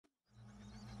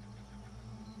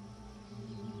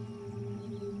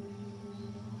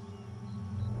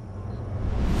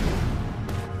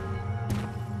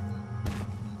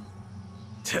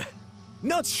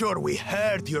Not sure we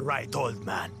heard you right, old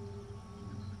man.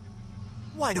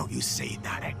 Why don't you say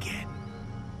that again?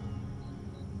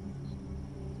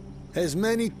 As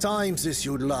many times as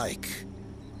you'd like.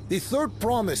 The third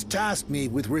promise tasked me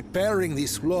with repairing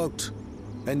this float,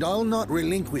 and I'll not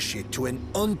relinquish it to an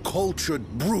uncultured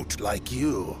brute like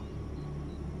you.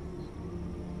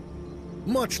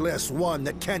 Much less one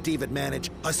that can't even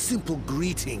manage a simple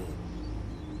greeting.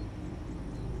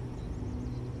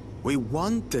 We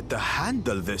wanted to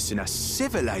handle this in a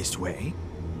civilized way,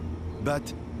 but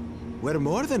we're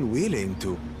more than willing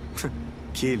to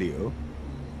kill you.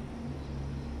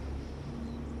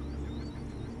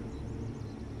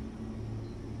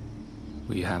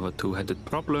 We have a two-headed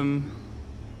problem.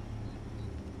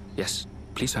 Yes,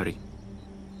 please hurry.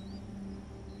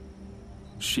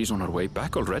 She's on her way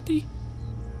back already?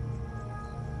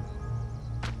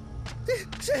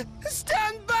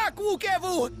 Stand back,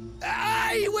 Wukevu!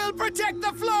 I will protect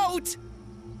the float!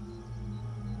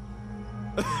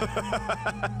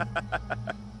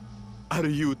 Are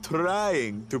you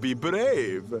trying to be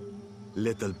brave,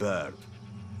 little bird?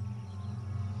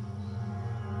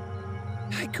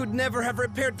 I could never have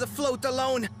repaired the float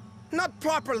alone. Not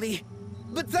properly.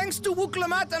 But thanks to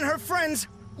Wuklamat and her friends,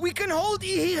 we can hold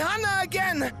Ihihana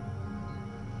again!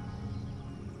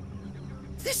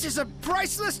 This is a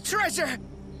priceless treasure!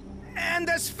 And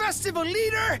as festival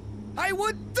leader, I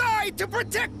would die to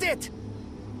protect it!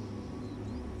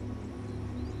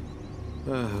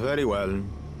 Very well,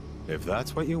 if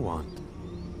that's what you want.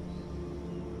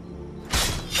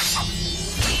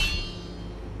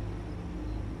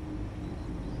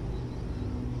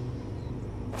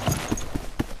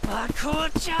 Bakool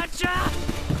cha-cha!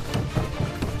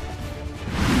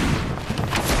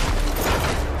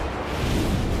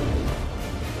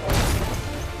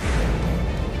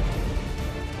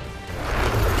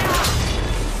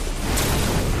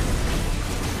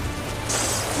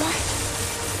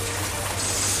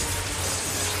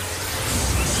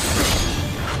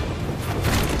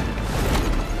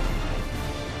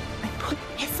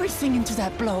 Into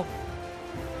that blow.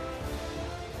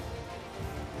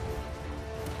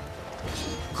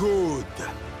 Good.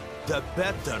 The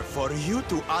better for you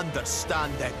to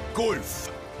understand the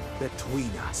gulf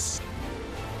between us.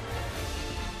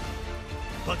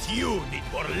 But you need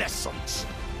more lessons.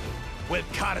 We'll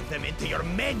carve them into your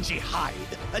mangy hide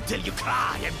until you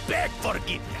cry and beg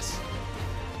forgiveness.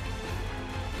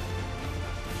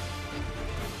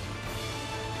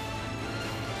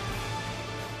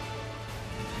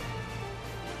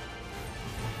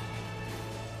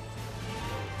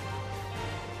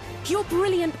 Your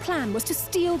brilliant plan was to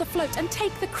steal the float and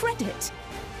take the credit.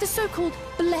 The so-called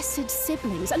blessed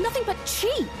siblings are nothing but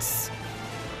cheats.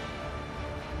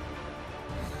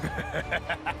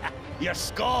 Your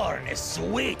scorn is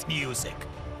sweet music.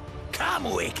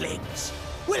 Come, weaklings.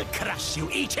 We'll crush you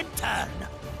each in turn.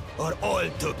 Or all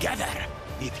together,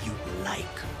 if you like.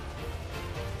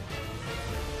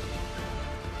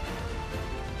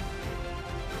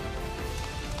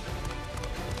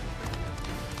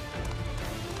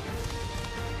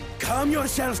 Calm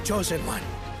yourself, Chosen One.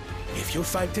 If you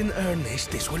fight in earnest,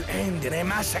 this will end in a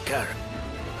massacre.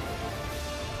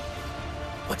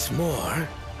 What's more,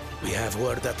 we have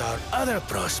word that our other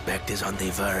prospect is on the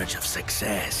verge of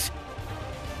success.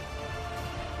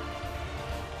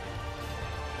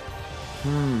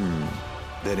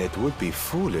 Then it would be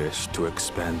foolish to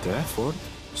expend effort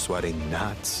sweating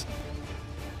nuts.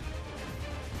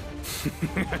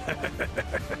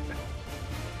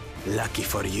 Lucky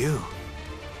for you.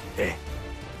 Eh?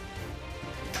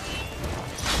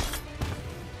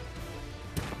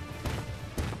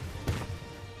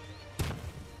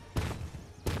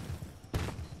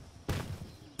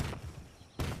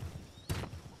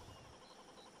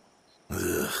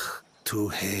 Ugh, two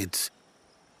heads.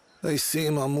 I see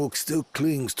Mamuk still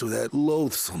clings to that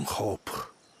loathsome hope.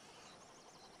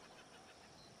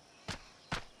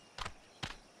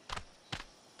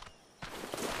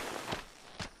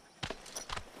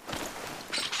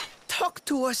 Talk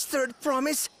to us, Third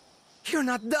Promise. You're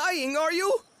not dying, are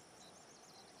you?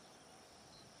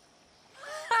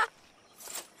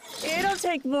 It'll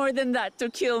take more than that to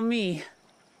kill me.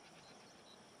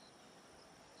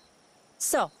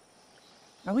 So,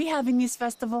 are we having this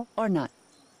festival or not?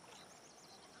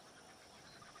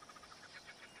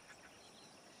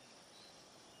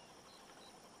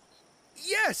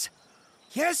 Yes!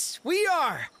 Yes, we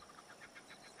are!